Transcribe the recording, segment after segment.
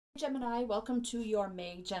Gemini, welcome to your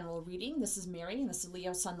May general reading. This is Mary, and this is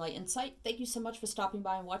Leo Sunlight Insight. Thank you so much for stopping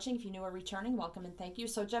by and watching. If you're new or returning, welcome and thank you.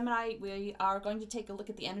 So Gemini, we are going to take a look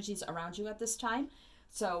at the energies around you at this time.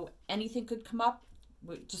 So anything could come up.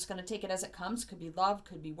 We're just going to take it as it comes. Could be love,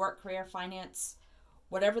 could be work, career, finance,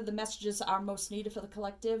 whatever the messages are most needed for the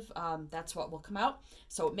collective, that's what will come out.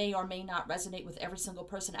 So it may or may not resonate with every single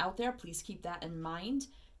person out there. Please keep that in mind.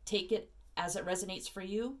 Take it as it resonates for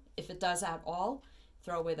you. If it does at all,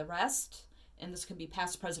 throw away the rest. And this can be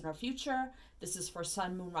past, present, or future. This is for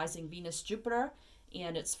Sun, Moon, Rising, Venus, Jupiter,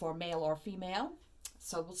 and it's for male or female.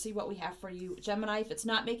 So we'll see what we have for you, Gemini. If it's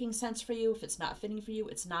not making sense for you, if it's not fitting for you,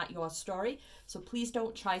 it's not your story. So please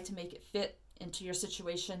don't try to make it fit into your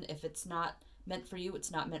situation. If it's not meant for you, it's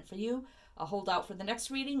not meant for you. Hold out for the next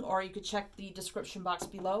reading, or you could check the description box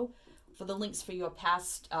below for the links for your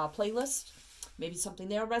past playlist. Maybe something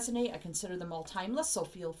there resonate. I consider them all timeless, so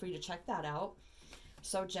feel free to check that out.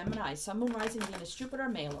 So Gemini, Sun, Moon, Rising, Venus, Jupiter,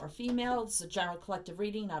 male or female. This is a general collective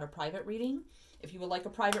reading, not a private reading. If you would like a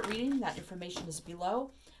private reading, that information is below.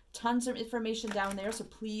 Tons of information down there, so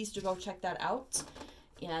please do go check that out.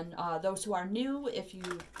 And those who are new, if you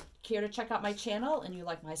care to check out my channel and you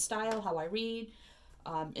like my style, how I read,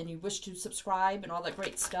 and you wish to subscribe and all that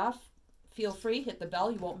great stuff, feel free, hit the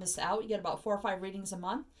bell. You won't miss out. You get about 4 or 5 readings a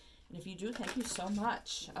month. And if you do, thank you so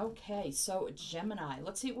much. Okay, so Gemini,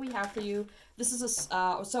 let's see what we have for you. This is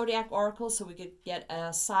a zodiac oracle, so we could get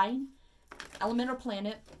a sign, element, or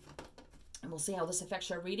planet. And we'll see how this affects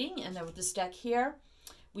your reading. And then with this deck here,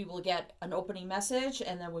 we will get an opening message,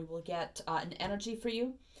 and then we will get an energy for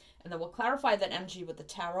you. And then we'll clarify that energy with the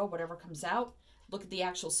tarot, whatever comes out. Look at the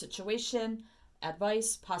actual situation,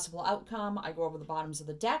 advice, possible outcome. I go over the bottoms of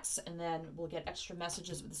the decks, and then we'll get extra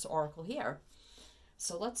messages with this oracle here.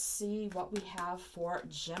 So let's see what we have for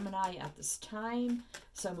Gemini at this time.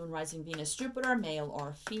 Sun, Moon, Rising, Venus, Jupiter, male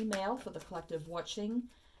or female for the collective watching.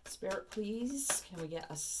 Spirit, please. Can we get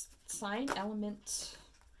a sign, element,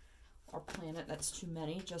 or planet? That's too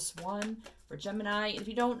many. Just one for Gemini. If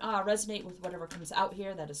you don't resonate with whatever comes out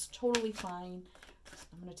here, that is totally fine.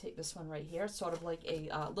 I'm going to take this one right here. Sort of like a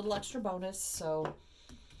little extra bonus. So,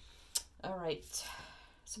 all right.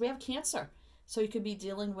 So we have Cancer. So you could be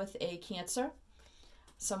dealing with a Cancer.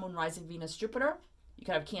 Sun, Moon, Rising, Venus, Jupiter. You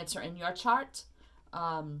could have Cancer in your chart.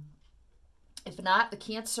 If not, the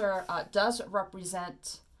Cancer does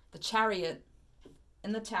represent the Chariot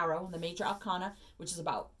in the tarot, in the major arcana, which is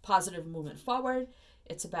about positive movement forward.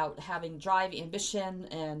 It's about having drive, ambition,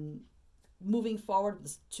 and moving forward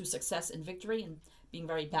to success and victory, and being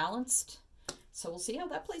very balanced. So we'll see how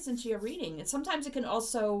that plays into your reading. And sometimes it can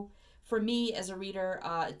also, for me as a reader,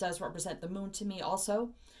 it does represent the moon to me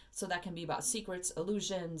also. So that can be about secrets,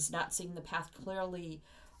 illusions, not seeing the path clearly,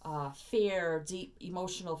 fear, deep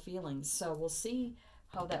emotional feelings. So we'll see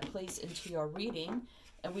how that plays into your reading.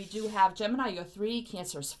 And we do have Gemini, you're 3,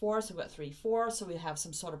 Cancer is 4, so we've got 3, 4. So we have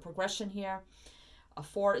some sort of progression here. A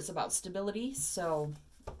 4 is about stability. So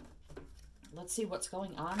let's see what's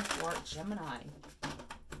going on for Gemini.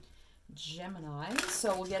 Gemini,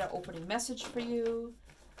 so we'll get an opening message for you.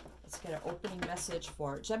 Let's get an opening message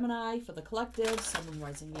for Gemini, for the collective, Sun, Moon,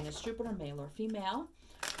 Rising, Venus, Jupiter, male or female,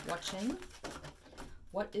 watching.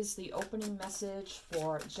 What is the opening message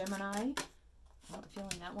for Gemini? I'm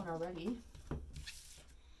feeling that one already.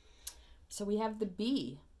 So we have the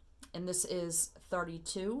B, and this is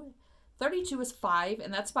 32. 32 is 5,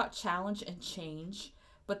 and that's about challenge and change.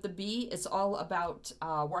 But the B is all about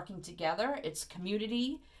working together. It's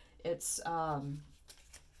community. It's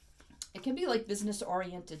it can be like business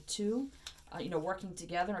oriented too, you know, working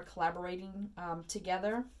together or collaborating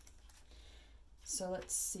together. So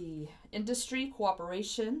let's see, industry,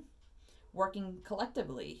 cooperation, working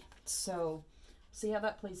collectively. So see how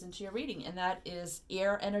that plays into your reading. And that is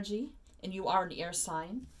air energy, and you are an air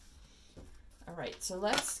sign. All right, so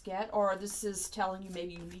let's get, or this is telling you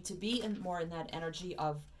maybe you need to be more in that energy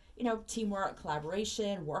of, you know, teamwork,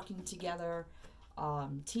 collaboration, working together,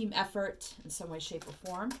 team effort in some way, shape, or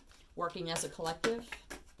form. Working as a collective.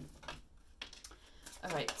 All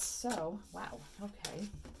right, so, wow, okay.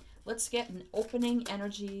 Let's get an opening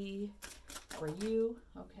energy for you.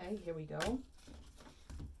 Okay, here we go.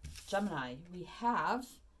 Gemini, we have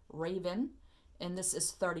Raven, and this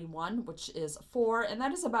is 31, which is 4, and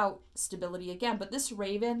that is about stability again. But this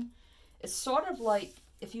Raven is sort of like,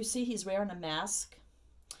 if you see he's wearing a mask,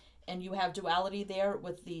 and you have duality there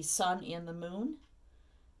with the sun and the moon,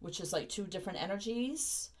 which is like 2 different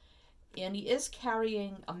energies. And he is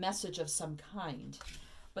carrying a message of some kind.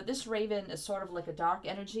 But this Raven is sort of like a dark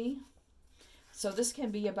energy. So this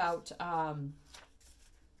can be about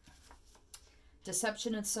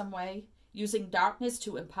deception in some way. using darkness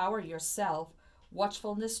to empower yourself,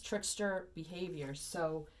 watchfulness, trickster behavior.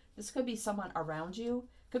 So this could be someone around you,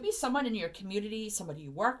 could be someone in your community, somebody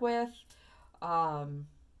you work with. Because,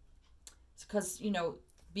 you know,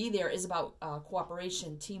 be there is about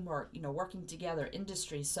cooperation, teamwork, you know, working together,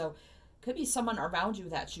 industry. So could be someone around you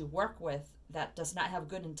that you work with that does not have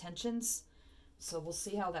good intentions. So we'll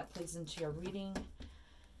see how that plays into your reading.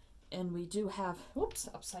 And we do have, oops,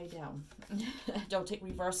 upside down. Don't take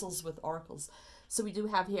reversals with oracles. So we do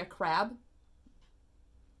have here crab.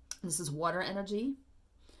 This is water energy.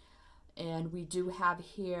 And we do have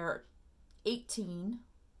here 18.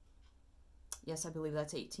 Yes, I believe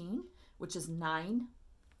that's 18, which is 9.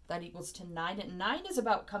 That equals to 9. And 9 is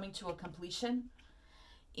about coming to a completion.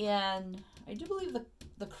 And I do believe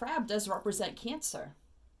the crab does represent Cancer.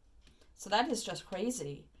 So that is just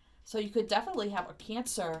crazy. So you could definitely have a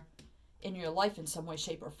Cancer in your life in some way,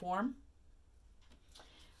 shape, or form.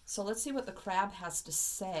 So let's see what the crab has to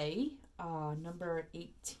say. Number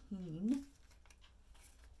 18.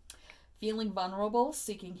 Feeling vulnerable,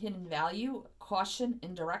 seeking hidden value, caution,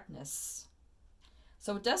 indirectness.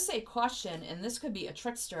 So it does say caution, and this could be a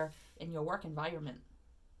trickster in your work environment.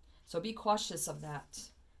 So be cautious of that.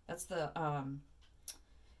 That's the,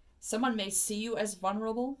 someone may see you as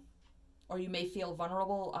vulnerable, or you may feel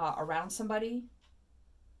vulnerable around somebody.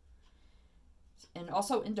 And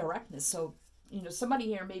also indirectness. So, you know, somebody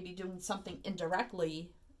here may be doing something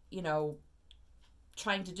indirectly, you know,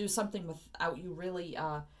 trying to do something without you really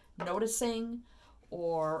noticing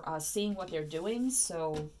or seeing what they're doing.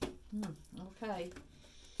 So, okay.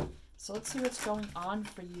 So let's see what's going on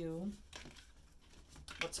for you.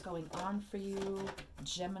 What's going on for you,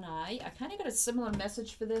 Gemini? I kind of got a similar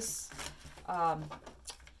message for this.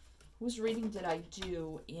 Whose reading did I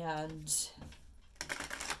do? And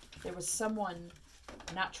there was someone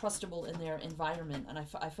not trustable in their environment, and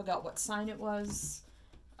I forgot what sign it was.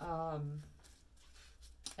 I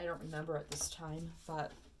don't remember at this time,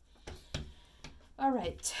 but all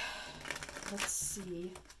right. Let's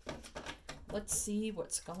see. Let's see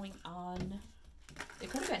what's going on. It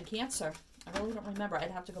could have been Cancer. I really don't remember.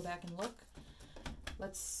 I'd have to go back and look.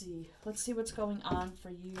 Let's see. Let's see what's going on for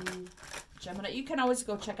you, Gemini. You can always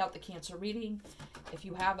go check out the Cancer reading. If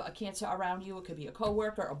you have a Cancer around you, it could be a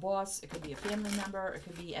coworker, a boss, it could be a family member, it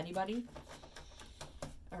could be anybody.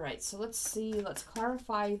 All right, so let's see. Let's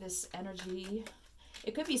clarify this energy.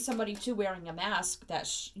 It could be somebody too wearing a mask that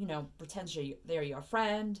you know, pretends they're your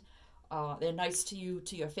friend. They're nice to you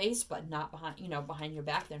to your face, but not behind, you know, behind your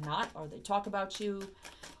back. They're not, or they talk about you,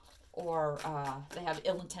 or they have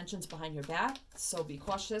ill intentions behind your back. So be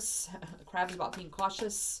cautious. Crab is about being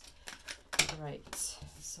cautious. All right.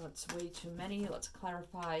 So it's way too many. Let's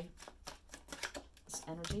clarify this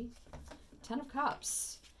energy. 10 of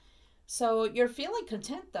Cups. So you're feeling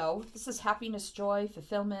content, though. This is happiness, joy,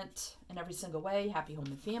 fulfillment in every single way. Happy home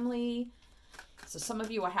and family. So some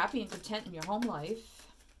of you are happy and content in your home life.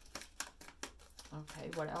 Okay,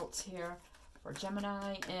 what else here for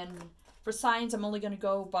Gemini? And for signs, I'm only going to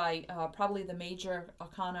go by probably the major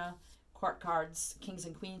arcana court cards, kings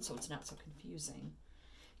and queens, so it's not so confusing.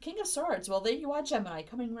 King of Swords. Well, there you are, Gemini,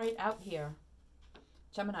 coming right out here.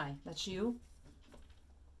 Gemini, that's you.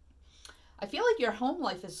 I feel like your home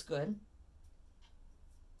life is good.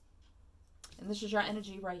 And this is your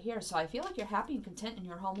energy right here. So I feel like you're happy and content in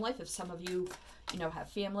your home life. If some of you, you know, have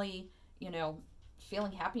family, you know,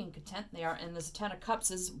 feeling happy and content there. And this 10 of Cups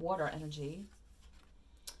is water energy.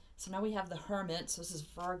 So now we have the Hermit. So this is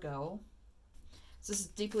Virgo. So this is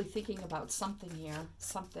deeply thinking about something here.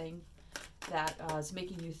 Something that is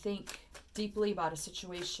making you think deeply about a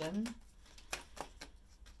situation.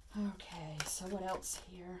 Okay, so what else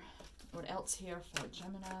here? What else here for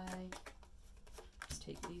Gemini? Let's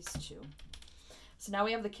take these two. So now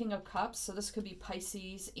we have the King of Cups. So this could be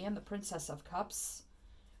Pisces and the Princess of Cups.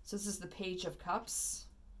 So this is the Page of Cups.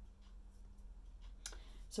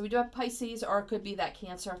 So we do have Pisces, or it could be that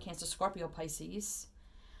Cancer, Scorpio, Pisces.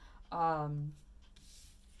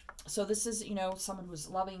 So this is, you know, someone who's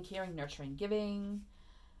loving, caring, nurturing, giving.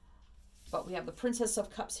 But we have the Princess of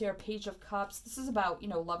Cups here, Page of Cups. This is about, you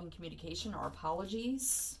know, loving communication or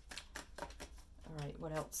apologies. All right,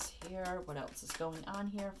 what else here? What else is going on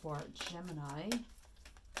here for Gemini?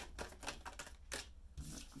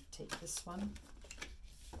 Take this one.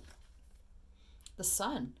 The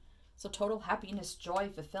Sun. So total happiness, joy,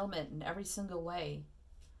 fulfillment in every single way.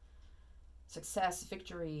 Success,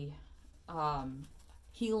 victory,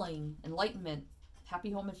 healing, enlightenment,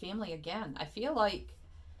 happy home and family again. I feel like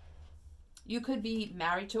you could be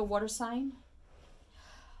married to a water sign.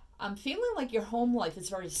 I'm feeling like your home life is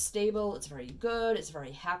very stable. It's very good. It's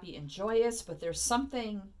very happy and joyous. But there's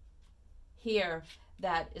something here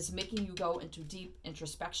that is making you go into deep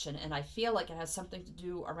introspection. And I feel like it has something to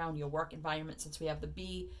do around your work environment, since we have the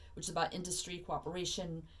B, which is about industry,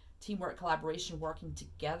 cooperation, teamwork, collaboration, working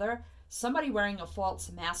together. Somebody wearing a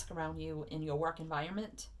false mask around you in your work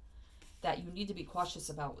environment that you need to be cautious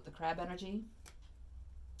about with the crab energy.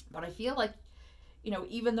 But I feel like,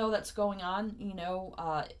 even though that's going on,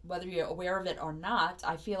 whether you're aware of it or not,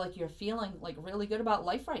 I feel like you're feeling like really good about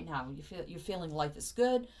life right now. You're feeling life is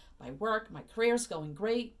good. My work, my career's going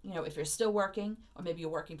great. If you're still working, or maybe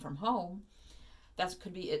you're working from home, that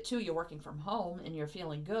could be it too. You're working from home and you're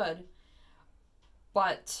feeling good.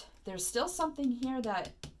 But there's still something here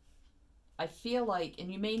that I feel like,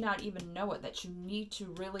 and you may not even know it, that you need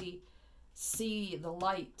to really see the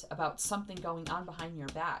light about something going on behind your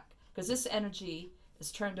back. Because this energy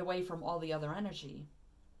is turned away from all the other energy.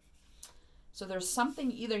 So there's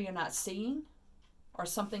something either you're not seeing, or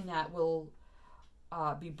something that will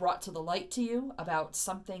be brought to the light to you about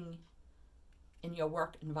something in your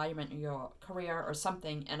work environment or your career or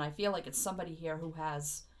something. And I feel like it's somebody here who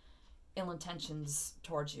has ill intentions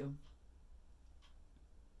towards you.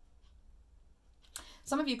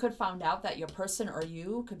 Some of you could find out that your person or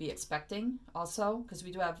you could be expecting also, because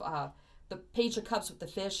we do have the Page of Cups with the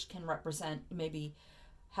fish can represent maybe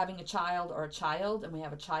having a child or a child, and we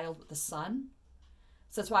have a child with the sun.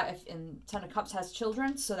 So that's why, and Ten of Cups has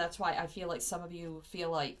children, so that's why I feel like some of you feel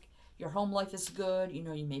like your home life is good. You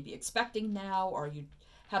may be expecting now, or you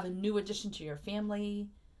have a new addition to your family.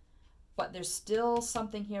 But there's still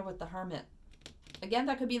something here with the Hermit. Again,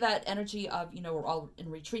 that could be that energy of, we're all in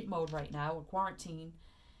retreat mode right now, in quarantine,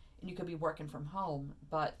 and you could be working from home.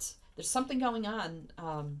 But there's something going on.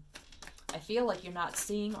 I feel like you're not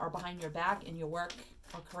seeing, or behind your back in your work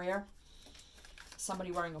or career.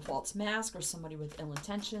 Somebody wearing a false mask, or somebody with ill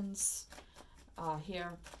intentions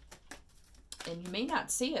here. And you may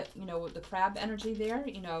not see it, with the crab energy there,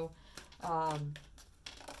 you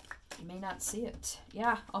may not see it.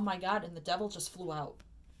 Yeah, oh my God, and the devil just flew out.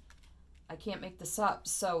 I can't make this up.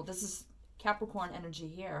 So this is Capricorn energy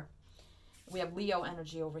here. We have Leo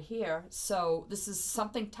energy over here. So this is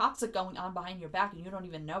something toxic going on behind your back, and you don't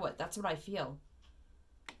even know it. That's what I feel.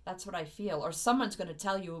 That's what I feel. Or someone's going to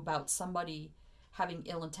tell you about somebody having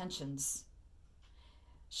ill intentions,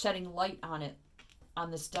 shedding light on it,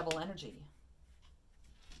 on this devil energy.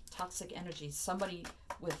 Toxic energy. Somebody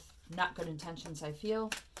with not good intentions, I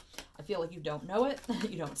feel. I feel like you don't know it.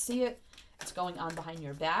 You don't see it. It's going on behind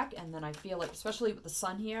your back. And then I feel like, especially with the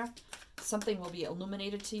sun here, something will be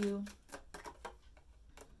illuminated to you.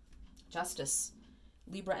 Justice.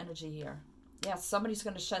 Libra energy here. Yeah, somebody's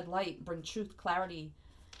going to shed light, bring truth, clarity,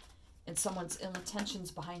 and someone's ill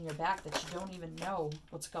intentions behind your back that you don't even know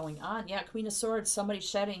what's going on. Yeah, Queen of Swords, somebody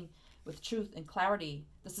shedding with truth and clarity.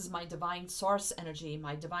 This is my divine source energy,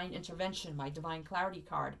 my divine intervention, my divine clarity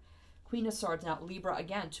card. Queen of Swords. Now Libra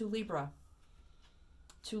again, two Libra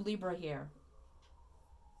here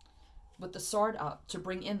with the sword up to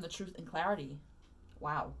bring in the truth and clarity.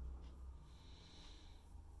 Wow.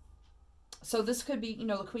 So this could be,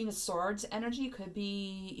 the Queen of Swords energy could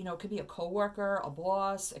be, it could be a coworker, a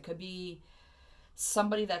boss. It could be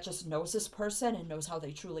somebody that just knows this person and knows how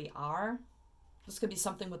they truly are. This could be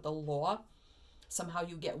something with the law. Somehow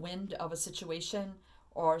you get wind of a situation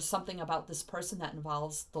or something about this person that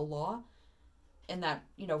involves the law. And that,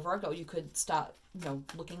 Virgo, you could start,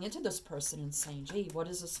 looking into this person and saying, gee, what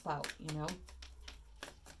is this about,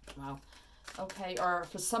 Wow. Okay, or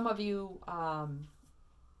for some of you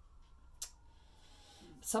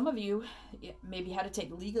maybe had to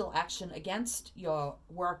take legal action against your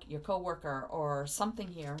work, your coworker, or something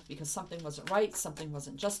here because something wasn't right, something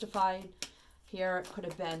wasn't justified. Here it could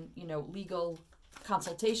have been, legal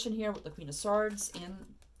consultation here with the Queen of Swords and,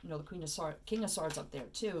 the King of Swords up there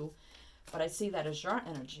too. But I see that as your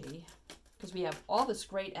energy because we have all this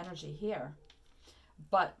great energy here.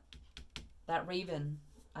 But that Raven,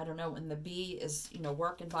 I don't know, and the bee is,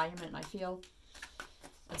 work environment, I feel.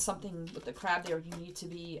 It's something with the crab there you need to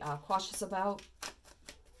be cautious about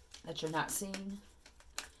that you're not seeing.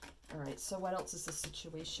 All right, so what else is the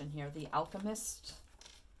situation here? The Alchemist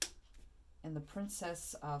and the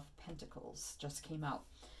Princess of Pentacles just came out.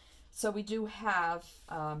 So we do have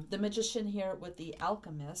the Magician here with the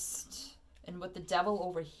Alchemist, and with the Devil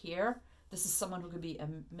over here. This is someone who could be a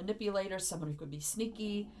manipulator, someone who could be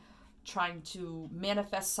sneaky, trying to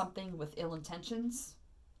manifest something with ill intentions.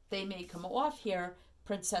 They may come off here.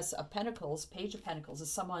 Princess of Pentacles, Page of Pentacles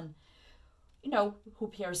is someone, who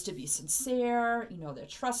appears to be sincere, they're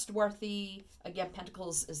trustworthy. Again,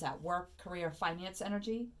 Pentacles is that work, career, finance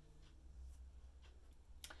energy.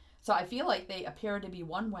 So I feel like they appear to be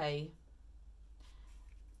one way,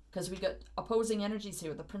 Because we got opposing energies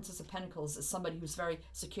here. The Princess of Pentacles is somebody who's very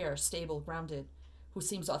secure, stable, grounded, who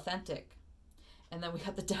seems authentic. And then we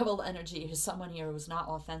got the Devil energy, who's someone here who's not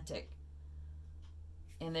authentic.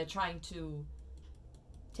 And they're trying to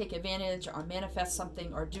take advantage or manifest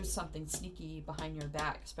something or do something sneaky behind your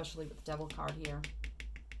back, especially with the Devil card here.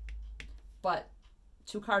 But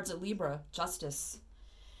 2 cards of Libra, Justice.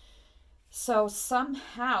 So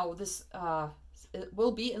somehow this it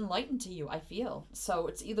will be enlightened to you, I feel. So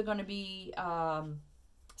it's either going to be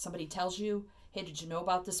somebody tells you, hey, did you know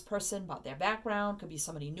about this person, about their background? Could be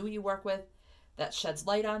somebody new you work with that sheds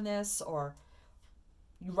light on this, or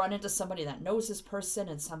you run into somebody that knows this person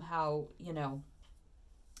and somehow, you know,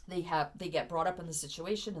 they get brought up in the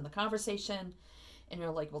situation, in the conversation, and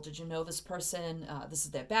you're like, well, did you know this person? This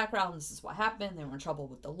is their background. This is what happened. They were in trouble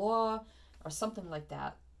with the law or something like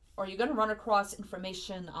that. Or you're going to run across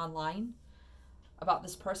information online about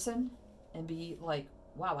this person and be like,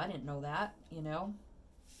 wow, I didn't know that, you know,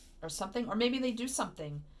 or something. Or maybe they do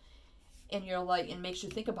something and you're like, it makes you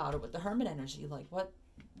think about it with the Hermit energy. Like,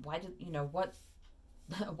 why did, you know, what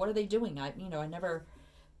are they doing? I never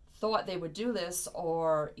thought they would do this,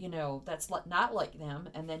 or, you know, that's not like them.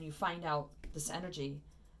 And then you find out this energy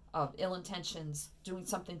of ill intentions, doing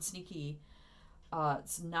something sneaky.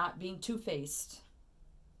 It's not being two-faced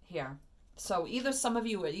here. So either some of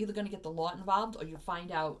you are either going to get the law involved, or you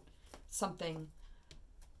find out something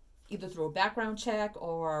either through a background check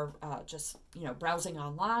or just, you know, browsing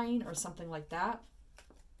online or something like that.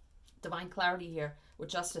 Divine clarity here with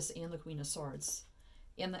Justice and the Queen of Swords.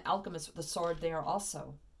 And the Alchemist with the sword there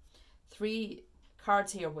also. 3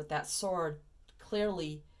 cards here with that sword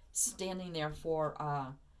clearly standing there for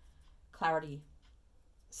clarity.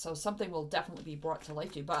 So something will definitely be brought to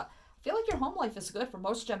light to you. But I feel like your home life is good for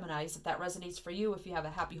most Geminis, if that resonates for you. If you have a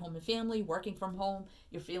happy home and family, working from home,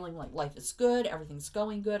 you're feeling like life is good, everything's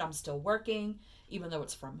going good, I'm still working, even though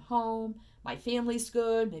it's from home. My family's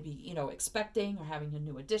good, maybe, you know, expecting or having a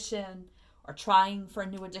new addition or trying for a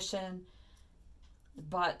new addition.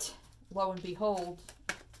 But lo and behold,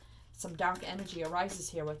 some dark energy arises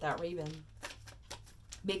here with that Raven,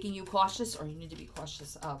 making you cautious, or you need to be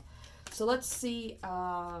cautious of. So let's see,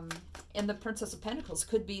 and the Princess of Pentacles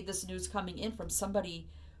could be this news coming in from somebody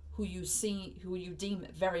who you deem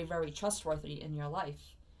very, very trustworthy in your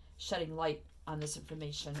life, shedding light on this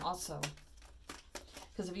information also.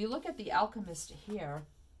 Because if you look at the Alchemist here,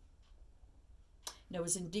 you know,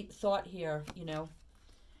 is in deep thought here, you know.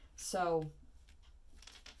 So,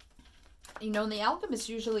 you know, and the Alchemist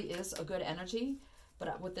usually is a good energy,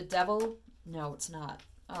 but with the Devil, no, it's not.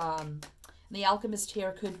 The Alchemist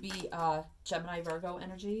here could be Gemini, Virgo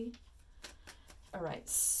energy. All right,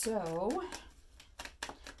 so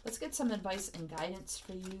let's get some advice and guidance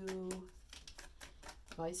for you.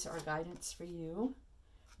 Advice or guidance for you.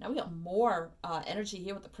 Now we got more energy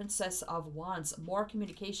here with the Princess of Wands. More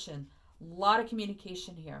communication. A lot of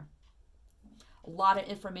communication here. A lot of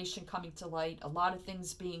information coming to light. A lot of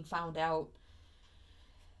things being found out.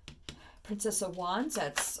 Princess of Wands,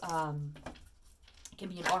 that's can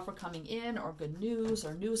be an offer coming in, or good news,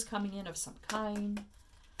 or news coming in of some kind.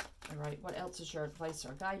 All right, what else is your advice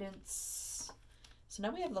or guidance? So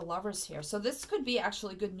now we have the Lovers here. So this could be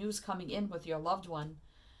actually good news coming in with your loved one.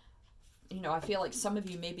 You know, I feel like some of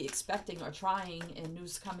you may be expecting or trying, and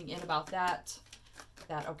news coming in about that,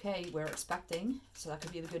 okay, we're expecting. So that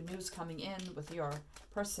could be the good news coming in with your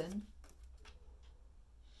person.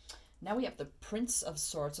 Now we have the Prince of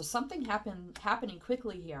Swords. So something happening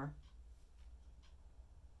quickly here.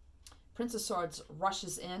 Prince of Swords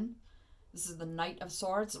rushes in. This is the Knight of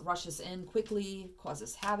Swords, rushes in quickly,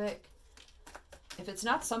 causes havoc. If it's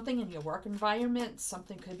not something in your work environment,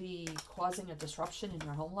 something could be causing a disruption in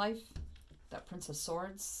your home life. That Prince of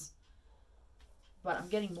Swords. But I'm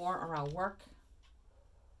getting more around work.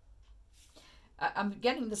 I'm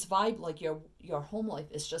getting this vibe like your home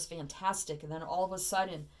life is just fantastic. And then all of a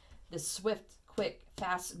sudden, this swift, quick,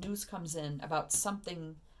 fast news comes in about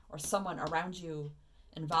something or someone around you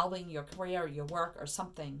involving your career, your work, or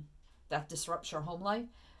something that disrupts your home life.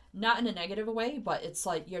 Not in a negative way, but it's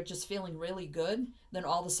like you're just feeling really good. Then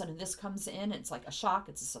all of a sudden this comes in. It's like a shock.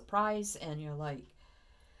 It's a surprise. And you're like,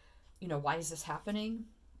 you know, why is this happening?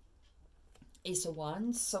 Ace of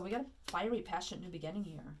Wands. So we got a fiery, passionate new beginning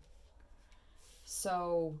here.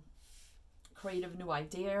 So creative new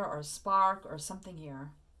idea or a spark or something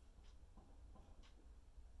here.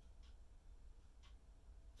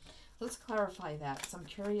 Let's clarify that. So I'm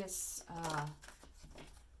curious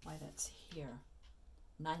why that's here.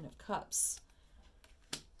 9 of Cups.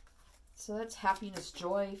 So that's happiness,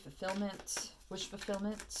 joy, fulfillment, wish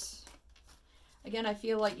fulfillment. Again, I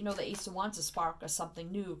feel like, you know, the Ace of Wands is spark of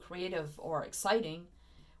something new, creative, or exciting.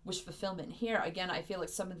 Wish fulfillment here. Again, I feel like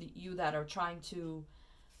some of you that are trying to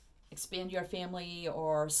expand your family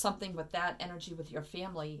or something with that energy with your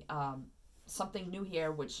family, something new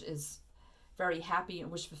here, which is very happy and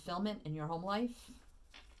wish fulfillment in your home life.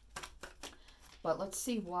 But let's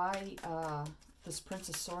see why this Prince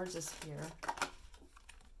of Swords is here.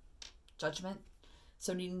 Judgment.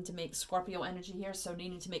 So needing to make Scorpio energy here. So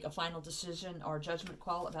needing to make a final decision or judgment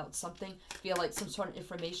call about something. Feel like some sort of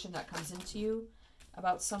information that comes into you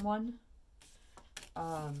about someone.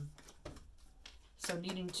 So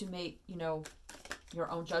needing to make, you know, your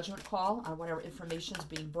own judgment call on whatever information is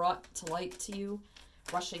being brought to light to you,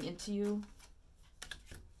 rushing into you.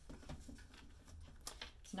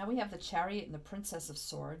 So now we have the Chariot and the Princess of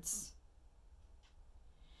Swords.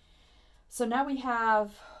 So now we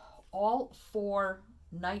have all four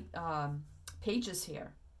pages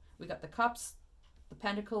here. We got the Cups, the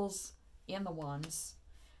Pentacles, and the Wands.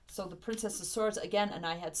 So the Princess of Swords, again, and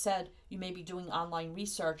I had said you may be doing online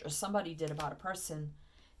research or somebody did about a person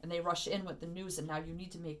and they rush in with the news and now you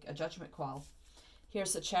need to make a judgment call.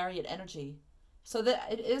 Here's the Chariot energy. So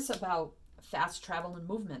that it is about fast travel and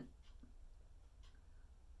movement.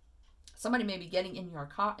 Somebody may be getting in their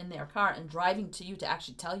car and driving to you to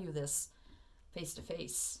actually tell you this face to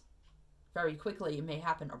face. Very quickly, it may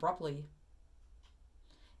happen abruptly.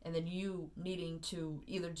 And then you needing to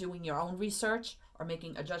either doing your own research or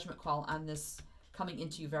making a judgment call on this coming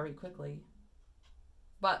into you very quickly.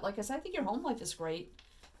 But like I said, I think your home life is great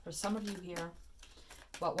for some of you here.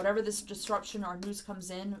 But whatever this disruption or news comes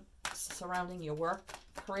in surrounding your work,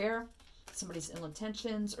 career, somebody's ill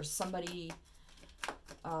intentions or somebody,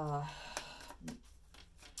 I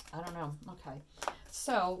don't know. Okay.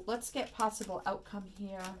 So let's get possible outcome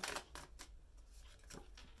here.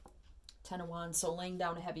 10 of Wands, so laying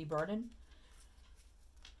down a heavy burden.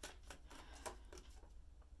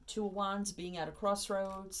 2 of Wands, being at a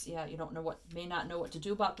crossroads. Yeah, you don't know may not know what to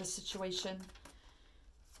do about this situation.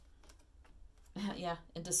 Yeah,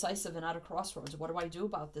 indecisive and at a crossroads. What do I do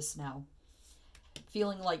about this now?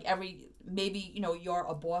 Feeling like maybe, you know, you're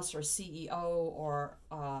a boss or a CEO or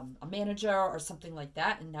a manager or something like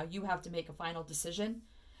that. And now you have to make a final decision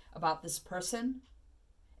about this person.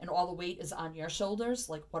 And all the weight is on your shoulders.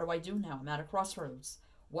 Like, what do I do now? I'm at a crossroads.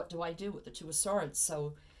 What do I do with the 2 of Swords?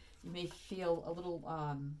 So you may feel a little,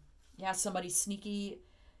 yeah, somebody sneaky,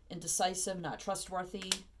 indecisive, not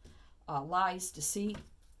trustworthy, lies, deceit.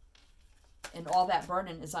 And all that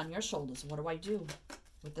burden is on your shoulders. What do I do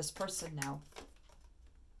with this person now?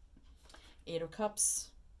 8 of Cups.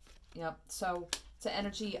 Yep. So it's an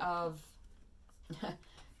energy of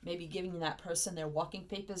maybe giving that person their walking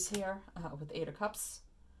papers here with 8 of Cups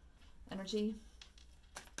energy.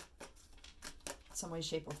 Some way,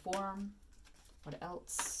 shape, or form. What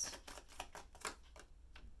else?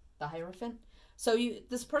 The Hierophant. So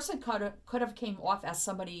this person could have came off as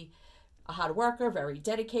somebody, a hard worker, very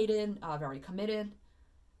dedicated, very committed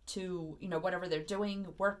to, you know, whatever they're doing,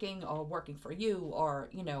 working for you, or,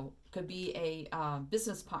 you know, could be a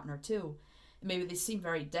business partner too. Maybe they seem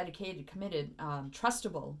very dedicated, committed,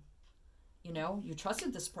 trustable. You know, you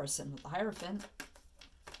trusted this person with the Hierophant.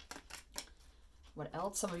 What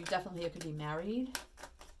else? Some of you definitely here could be married.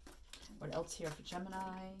 What else here for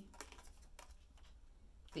Gemini?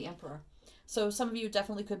 The Emperor. So some of you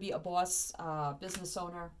definitely could be a boss, business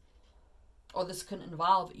owner, or this could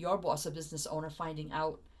involve your boss, a business owner, finding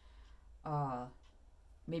out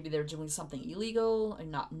maybe they're doing something illegal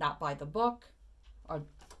and not by the book, or,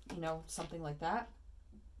 you know, something like that.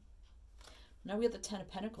 Now we have the 10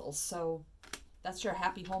 of Pentacles. So that's your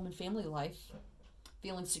happy home and family life.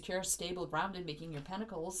 Feeling secure, stable, grounded, making your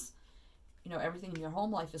pentacles. You know, everything in your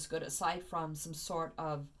home life is good aside from some sort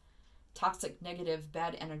of toxic, negative,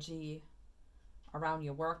 bad energy around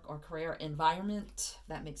your work or career environment.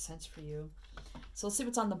 That makes sense for you. So let's see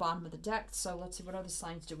what's on the bottom of the deck. So let's see what other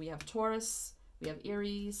signs do we have. Taurus, we have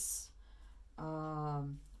Aries,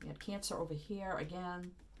 we have Cancer over here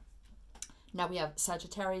again. Now we have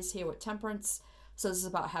Sagittarius here with Temperance. So this is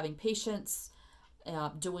about having patience,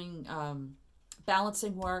 doing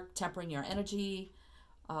balancing work, tempering your energy,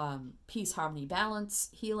 peace, harmony, balance,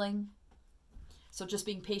 healing. So just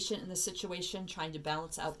being patient in the situation, trying to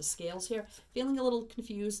balance out the scales here. Feeling a little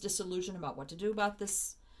confused, disillusioned about what to do about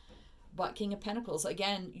this. But King of Pentacles,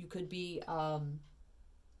 again, you could be,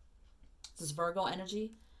 this is Virgo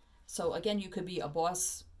energy. So again, you could be a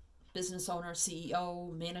boss, business owner,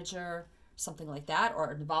 CEO, manager, something like that,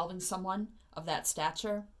 or involving someone of that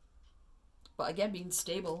stature. But again, being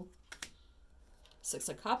stable. 6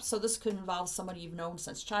 of Cups. So this could involve somebody you've known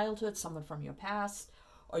since childhood, someone from your past,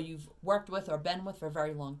 or you've worked with or been with for a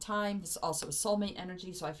very long time. This is also a soulmate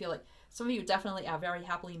energy. So I feel like some of you definitely are very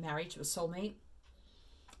happily married to a soulmate.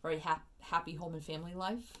 Very happy home and family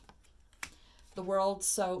life. The World,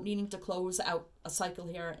 so needing to close out a cycle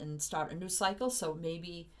here and start a new cycle. So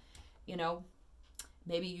maybe, you know,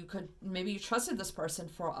 maybe you trusted this person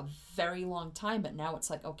for a very long time, but now it's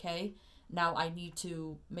like, okay, now I need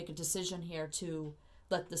to make a decision here to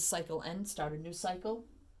let this cycle end, start a new cycle.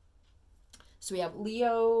 So we have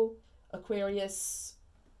Leo, Aquarius,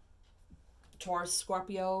 Taurus,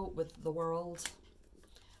 Scorpio with the World.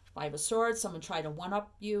 Five of Swords, someone tried to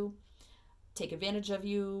one-up you, take advantage of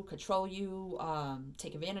you, control you,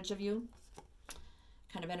 take advantage of you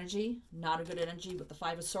kind of energy. Not a good energy with the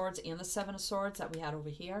Five of Swords and the Seven of Swords that we had over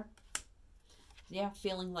here. Yeah,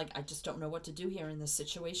 feeling like I just don't know what to do here in this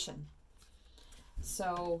situation.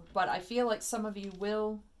 So, but I feel like some of you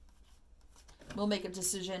will make a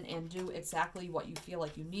decision and do exactly what you feel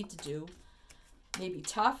like you need to do. Maybe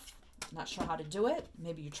tough, not sure how to do it.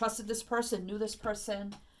 Maybe you trusted this person, knew this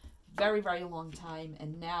person very, very long time,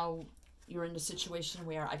 and now you're in a situation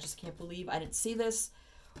where I just can't believe I didn't see this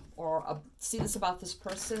or see this about this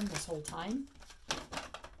person this whole time.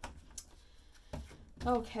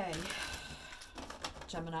 Okay,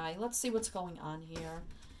 Gemini, let's see what's going on here.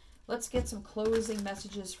 Let's get some closing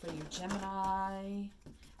messages for you, Gemini.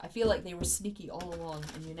 I feel like they were sneaky all along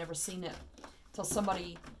and you never seen it until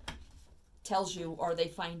somebody tells you or they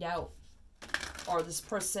find out, or this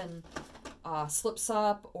person slips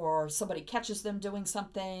up, or somebody catches them doing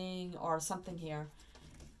something or something here.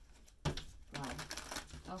 Wow.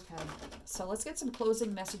 Okay, so let's get some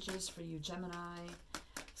closing messages for you, Gemini.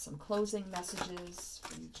 Some closing messages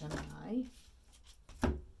for you, Gemini.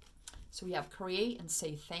 So we have create and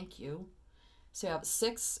say thank you. So you have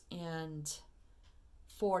 6 and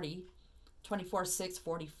 40, 24, 6,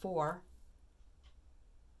 44.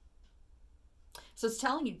 So it's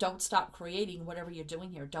telling you don't stop creating whatever you're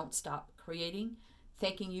doing here. Don't stop creating.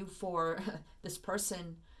 Thanking you for this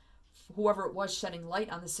person, whoever it was, shedding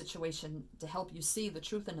light on the situation to help you see the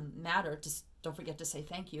truth in the matter. Just don't forget to say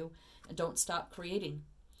thank you and don't stop creating.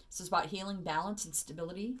 This is about healing, balance, and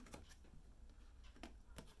stability.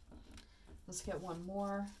 Let's get one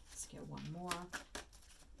more. Let's get one more.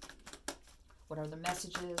 What are the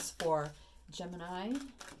messages for Gemini?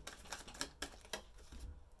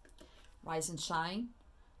 Rise and shine.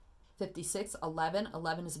 56, 11.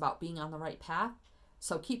 11 is about being on the right path.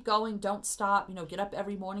 So keep going. Don't stop. You know, get up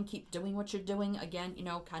every morning. Keep doing what you're doing. Again, you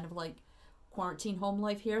know, kind of like quarantine home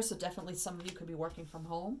life here. So definitely some of you could be working from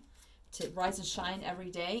home. To rise and shine every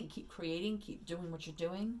day and keep creating. Keep doing what you're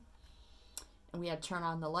doing. And we had turn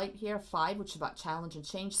on the light here. 5, which is about challenge and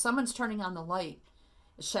change. Someone's turning on the light.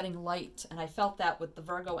 Shedding light. And I felt that with the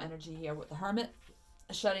Virgo energy here with the Hermit.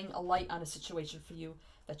 Shedding a light on a situation for you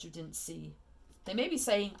that you didn't see. They may be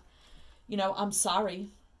saying, you know, I'm sorry.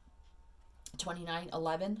 29,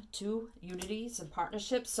 11, 2, unities and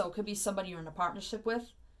partnerships. So it could be somebody you're in a partnership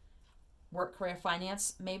with. Work, career,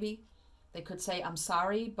 finance, maybe. They could say, I'm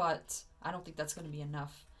sorry, but I don't think that's going to be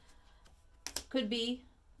enough. Could be.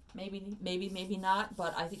 Maybe not.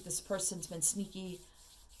 But I think this person's been sneaky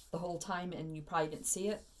the whole time and you probably didn't see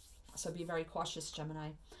it. So be very cautious, Gemini.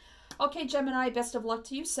 Okay, Gemini, best of luck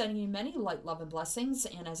to you. Sending you many light, love, and blessings.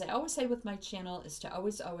 And as I always say with my channel is to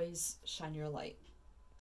always, always shine your light.